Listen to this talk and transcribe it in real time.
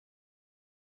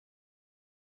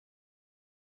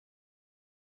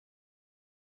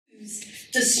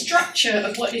the structure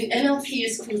of what in NLP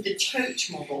is called the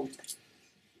T.O.T.E model.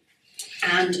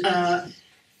 And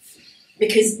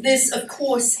because this, of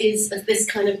course, is this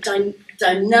kind of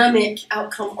dynamic,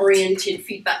 outcome-oriented,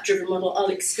 feedback-driven model. I'll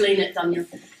explain it, Daniel,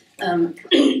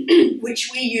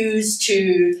 which we use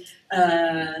to,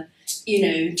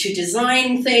 to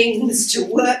design things, to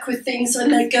work with things when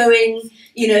they're going,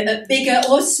 bigger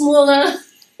or smaller.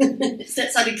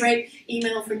 That's had a great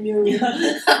email from Muriel.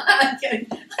 I've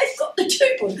got the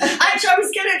T.O.T.E one. Actually, I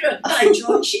was going to. Hi,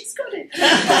 John. She's got it.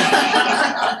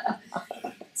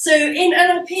 So in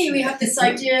NLP, we have this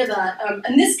idea that,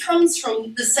 and this comes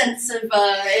from the sense of,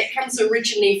 it comes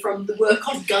originally from the work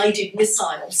on guided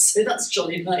missiles. So that's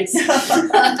jolly nice.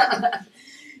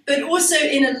 But also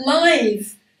in a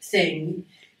live thing.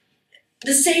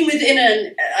 The same within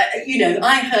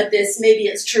I heard this, maybe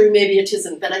it's true, maybe it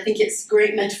isn't, but I think it's a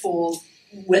great metaphor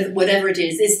with whatever it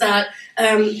is that,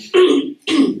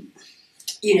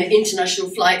 international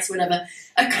flights, whatever,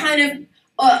 are kind of,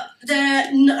 they're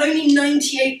only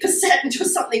 98% or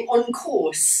something on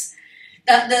course.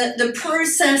 That the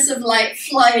process of like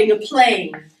flying a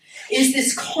plane is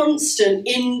this constant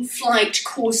in-flight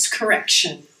course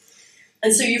correction.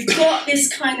 And so you've got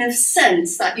this kind of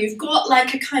sense that you've got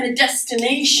like a kind of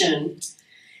destination,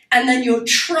 and then you're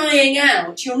trying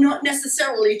out. You're not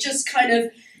necessarily just kind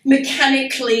of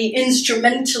mechanically,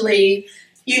 instrumentally,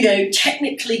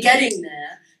 technically getting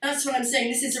there. That's what I'm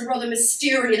saying. This is a rather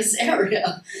mysterious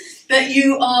area. But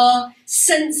you are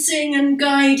sensing and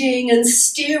guiding and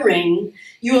steering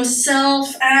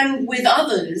yourself and with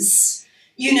others,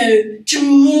 to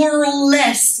more or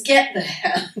less get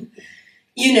there.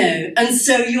 And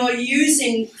so you're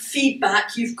using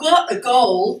feedback, you've got a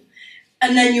goal,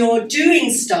 and then you're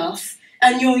doing stuff,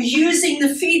 and you're using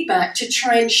the feedback to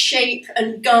try and shape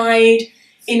and guide,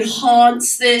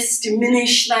 enhance this,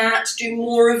 diminish that, do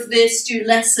more of this, do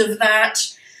less of that,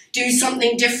 do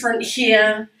something different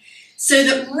here, so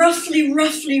that roughly,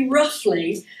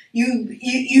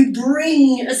 you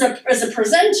bring, as a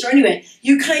presenter anyway,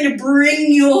 you kind of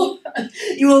bring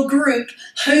your group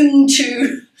home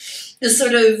to the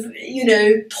sort of,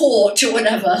 port or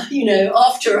whatever,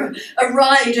 after a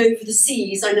ride over the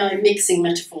seas. I know I'm mixing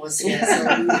metaphors here, so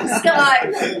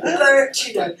sky, boat,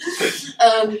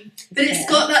 but it's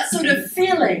got that sort of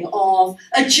feeling of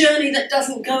a journey that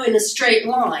doesn't go in a straight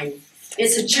line.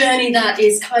 It's a journey that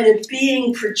is kind of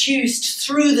being produced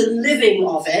through the living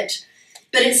of it,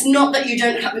 but it's not that you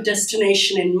don't have a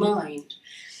destination in mind.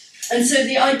 And so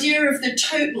the idea of the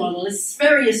T.O.T.E model is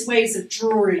various ways of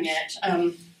drawing it.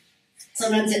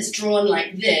 Sometimes it's drawn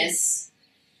like this,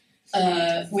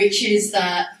 which is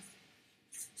that,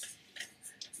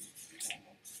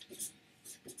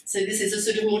 so this is a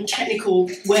sort of more technical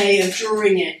way of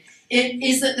drawing it. It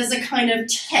is that there's a kind of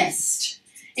test.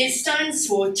 It stands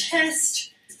for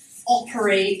test,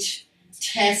 operate,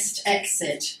 test,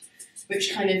 exit,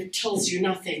 which kind of tells you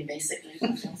nothing, basically.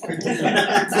 There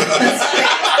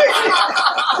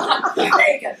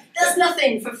you go. There's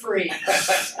nothing for free.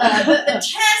 But the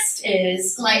test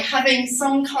is like having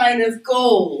some kind of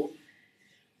goal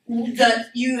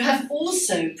that you have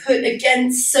also put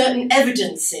against certain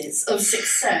evidences of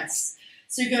success.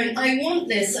 So you're going, I want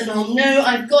this, and I'll know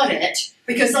I've got it,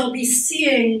 because I'll be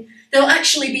seeing, there'll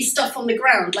actually be stuff on the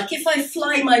ground. Like if I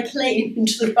fly my plane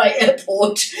into the right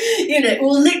airport,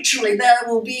 well, literally there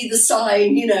will be the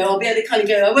sign, I'll be able to kind of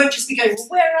go, I won't just be going, well,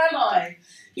 where am I?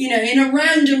 In a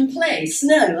random place.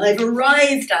 No, I've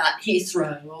arrived at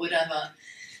Heathrow or whatever.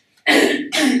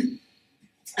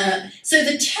 So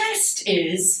the test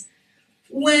is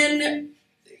when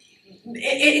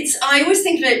I always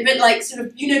think of it a bit like sort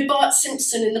of, Bart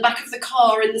Simpson in the back of the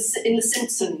car in the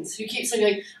Simpsons, who keeps on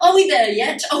going, are we there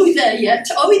yet? Are we there yet?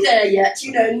 Are we there yet?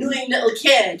 Annoying little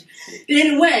kid. But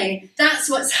in a way, that's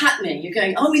what's happening. You're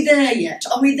going, are we there yet?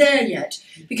 Are we there yet?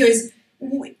 Because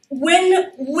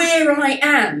when where I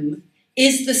am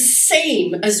is the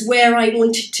same as where I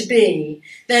want it to be,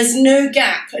 there's no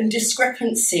gap and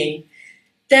discrepancy,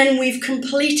 then we've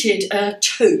completed a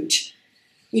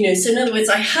T.O.T.E. So in other words,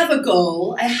 I have a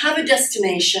goal, I have a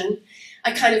destination,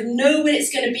 I kind of know what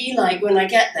it's going to be like when I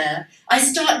get there. I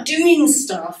start doing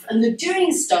stuff, and the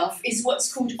doing stuff is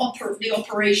what's called the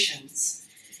operations.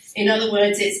 In other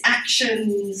words, it's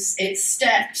actions, it's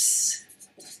steps.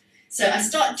 So I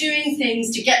start doing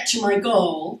things to get to my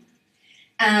goal,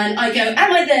 and I go,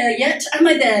 am I there yet? Am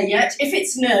I there yet? If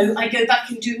it's no, I go back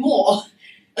and do more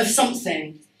of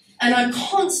something. And I'm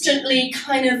constantly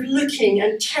kind of looking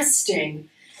and testing.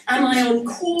 Am I on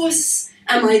course?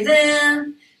 Am I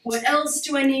there? What else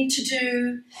do I need to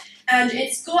do? And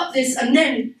it's got this, and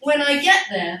then when I get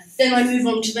there, then I move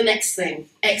on to the next thing,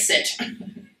 exit.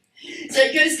 So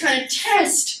it goes kind of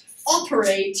test,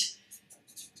 operate,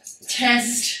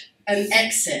 test, and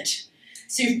exit.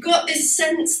 So you've got this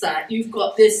sense that you've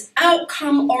got this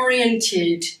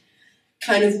outcome-oriented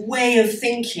kind of way of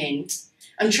thinking.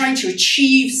 I'm trying to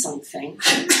achieve something,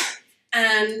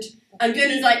 and I'm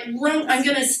going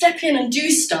to step in and do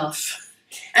stuff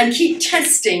and keep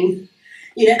testing,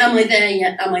 am I there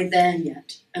yet? Am I there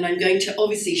yet? And I'm going to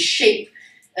obviously shape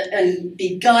and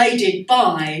be guided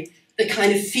by the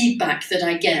kind of feedback that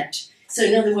I get. So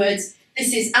in other words,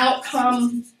 this is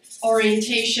outcome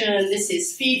orientation, this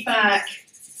is feedback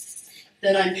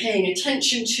that I'm paying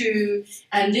attention to,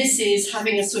 and this is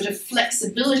having a sort of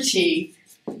flexibility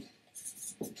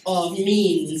of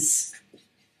means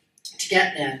to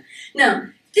get there. Now,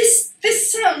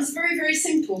 this sounds very, very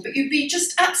simple, but you'd be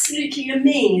just absolutely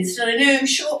amazed. And I know, I'm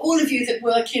sure all of you that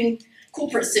work in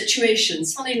corporate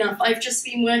situations, funny enough, I've just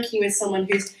been working with someone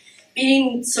who's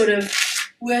been sort of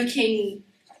working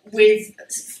with,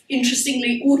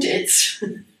 interestingly, audits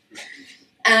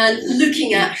and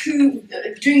looking at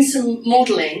doing some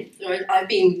modelling. I've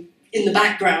been in the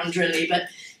background really, but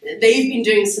they've been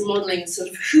doing some modelling, sort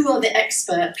of who are the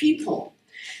expert people.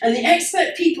 And the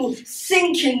expert people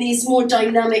think in these more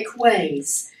dynamic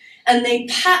ways, and they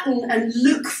pattern and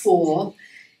look for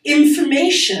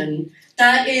information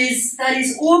that is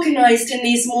organised in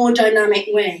these more dynamic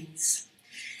ways.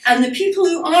 And the people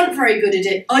who aren't very good at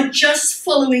it are just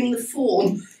following the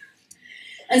form.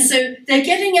 And so they're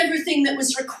getting everything that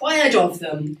was required of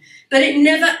them, but it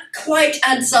never quite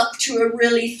adds up to a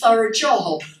really thorough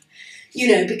job,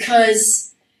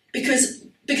 because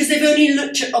they've only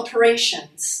looked at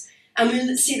operations. And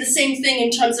we see the same thing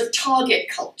in terms of target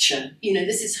culture.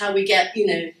 This is how we get,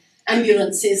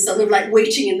 ambulances sort of like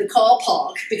waiting in the car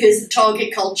park because the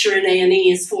target culture in A&E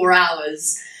is 4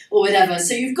 hours or whatever.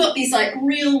 So you've got these like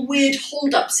real weird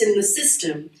hold-ups in the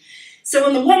system. So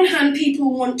on the one hand,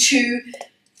 people want to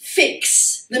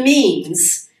fix the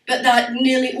means, but that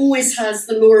nearly always has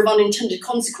the law of unintended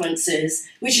consequences,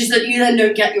 which is that you then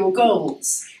don't get your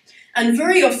goals. And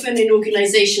very often in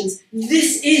organizations,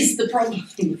 this is the problem,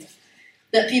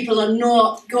 that people are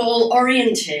not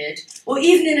goal-oriented, or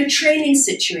even in a training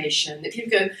situation, that people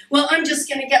go, well, I'm just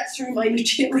going to get through my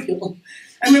material.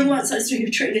 I remember once I was doing a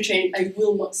training, I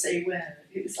will not say where,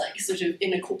 it was like sort of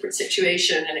in a corporate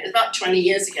situation, and it was about 20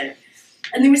 years ago.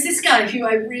 And there was this guy who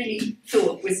I really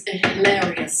thought was a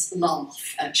hilarious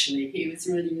laugh, actually. He was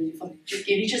really, really funny.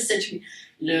 He just said to me,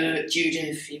 look,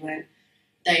 Judith, he went,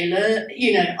 they learn,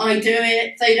 I do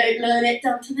it, they don't learn it,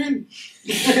 down to them.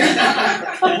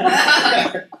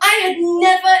 I had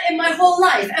never in my whole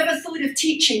life ever thought of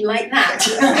teaching like that.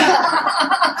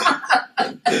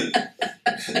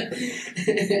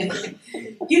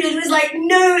 There was like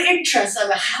no interest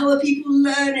over how are people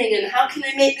learning and how can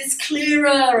I make this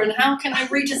clearer and how can I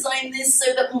redesign this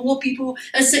so that more people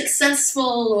are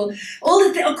successful, or all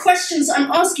the questions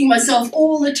I'm asking myself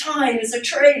all the time as a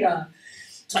trainer.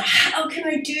 So how can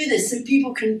I do this so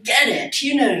people can get it,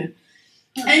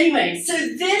 Anyway, so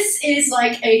this is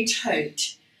like a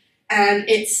T.O.T.E, and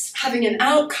it's having an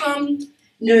outcome,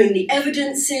 knowing the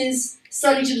evidences,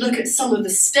 starting to look at some of the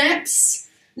steps,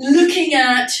 looking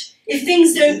at if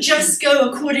things don't just go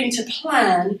according to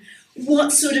plan,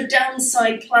 what sort of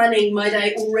downside planning might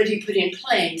I already put in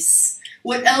place?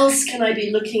 What else can I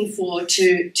be looking for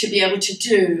to be able to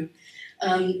do?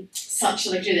 Such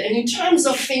like that. And in terms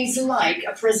of things like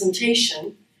a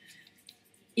presentation,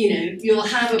 you'll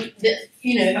have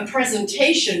a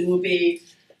presentation will be,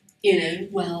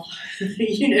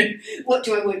 what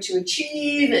do I want to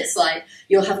achieve? It's like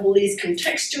you'll have all these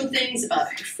contextual things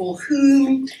about for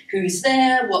whom, who's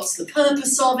there, what's the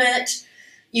purpose of it,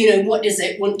 what does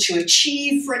it want to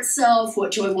achieve for itself,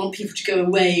 what do I want people to go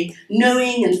away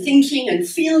knowing and thinking and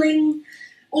feeling.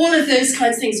 All of those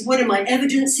kinds of things. What are my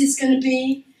evidences going to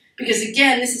be? Because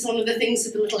again, this is one of the things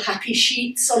with the little happy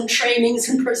sheets on trainings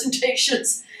and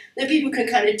presentations that people can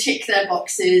kind of tick their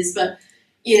boxes. But,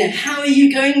 how are you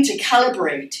going to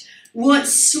calibrate? What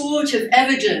sort of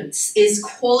evidence is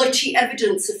quality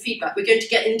evidence of feedback? We're going to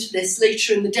get into this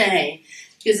later in the day.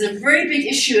 There's a very big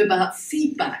issue about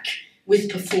feedback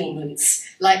with performance.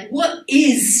 Like, what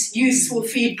is useful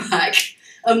feedback?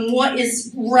 And what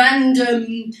is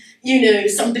random,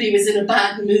 somebody was in a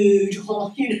bad mood,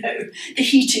 or, the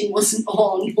heating wasn't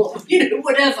on, or,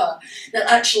 whatever,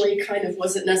 that actually kind of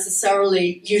wasn't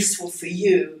necessarily useful for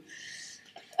you.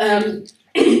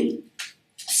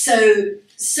 So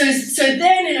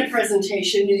then in a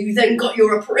presentation, you then got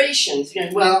your operations.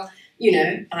 you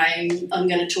know, I'm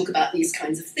going to talk about these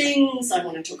kinds of things. I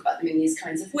want to talk about them in these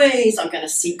kinds of ways. I'm going to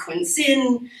sequence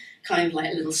in kind of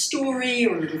like a little story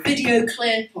or a little video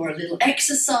clip or a little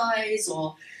exercise,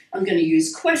 or I'm going to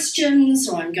use questions,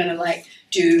 or I'm going to like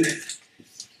do,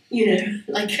 you know,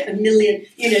 like a million,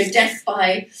 you know, death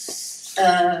by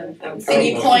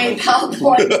thingy point,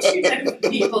 PowerPoint, you know, for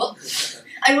people.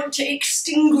 I want to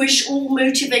extinguish all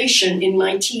motivation in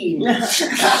my team. We're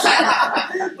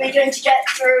going to get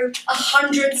through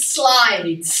 100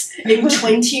 slides in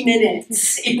 20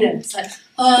 minutes. You know, it's like,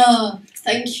 oh,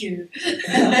 thank you. So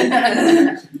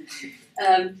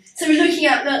we're looking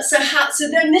at that. So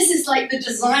then this is like the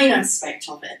design aspect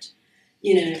of it.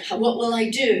 You know, what will I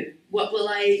do? What will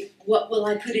I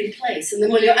put in place? And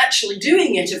then when you're actually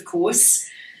doing it, of course,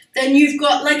 then you've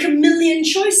got like a million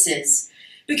choices.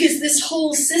 Because this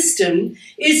whole system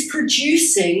is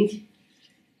producing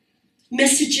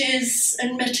messages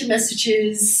and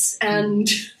meta-messages and,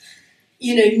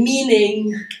 you know,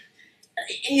 meaning,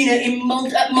 you know,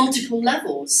 at multiple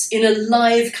levels in a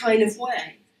live kind of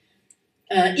way.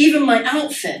 Even my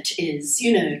outfit is,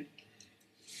 you know,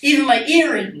 even my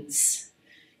earrings,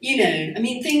 you know, I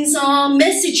mean, things are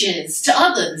messages to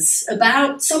others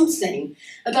about something,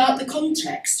 about the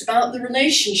context, about the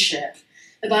relationship,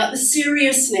 about the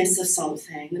seriousness of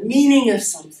something, the meaning of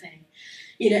something.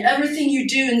 You know, everything you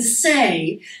do and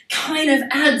say kind of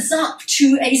adds up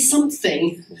to a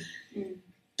something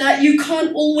that you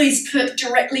can't always put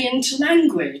directly into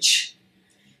language.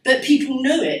 But people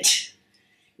know it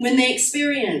when they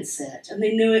experience it, and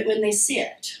they know it when they see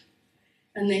it,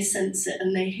 and they sense it,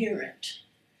 and they hear it.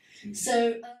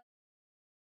 So